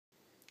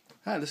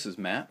Hi, this is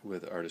Matt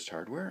with Artist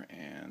Hardware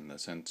and the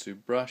Sensu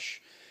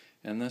brush,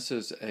 and this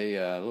is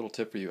a little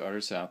tip for you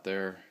artists out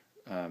there.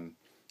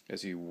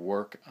 As you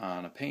work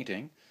on a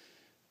painting,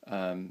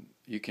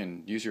 you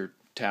can use your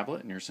tablet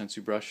and your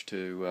Sensu brush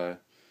to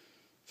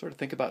sort of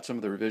think about some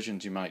of the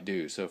revisions you might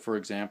do. So for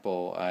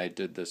example, I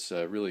did this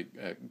really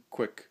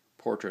quick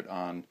portrait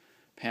on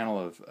panel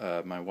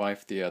of my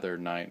wife the other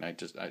night, and I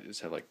just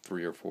had like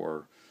 3 or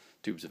 4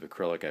 tubes of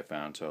acrylic I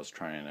found, so I was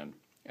trying them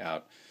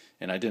out.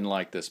 And I didn't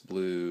like this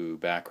blue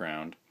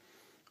background,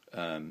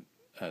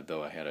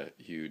 though I had a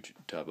huge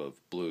tub of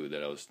blue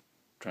that I was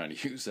trying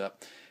to use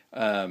up.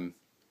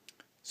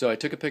 So I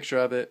took a picture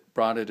of it,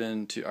 brought it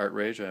into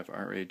ArtRage. I have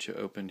ArtRage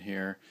open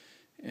here,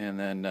 and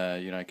then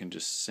I can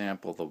just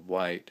sample the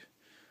white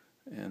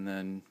and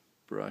then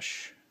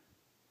brush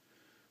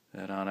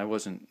that on. I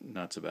wasn't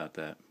nuts about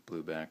that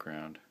blue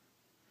background,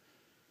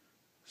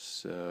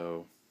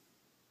 so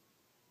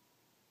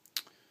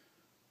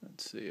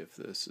let's see if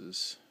this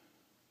is.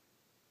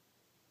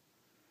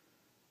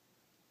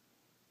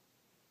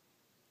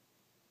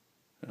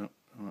 Oh,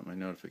 I want my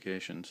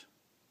notifications.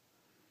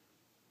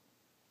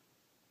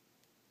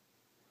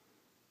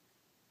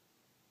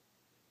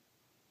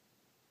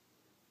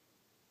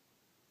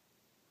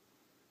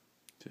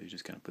 So you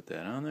just kind of put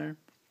that on there.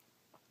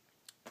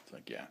 It's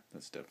like, yeah,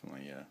 that's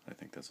definitely, I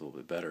think that's a little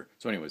bit better.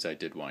 So anyways, I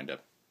did wind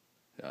up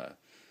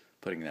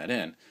putting that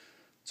in.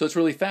 So it's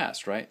really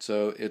fast, right?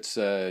 So it's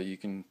you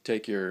can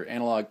take your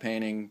analog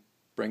painting,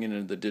 bring it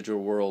into the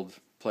digital world,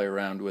 play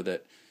around with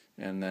it,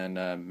 and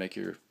then make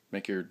your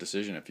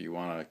decision if you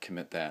want to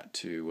commit that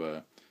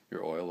to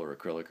your oil or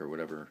acrylic or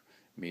whatever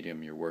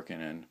medium you're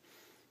working in.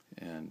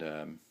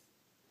 And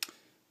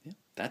yeah,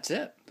 that's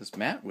it. This is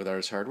Matt with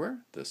Artist Hardware,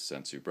 this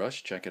Sensu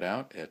brush. Check it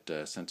out at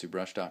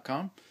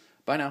sensubrush.com.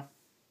 Bye now.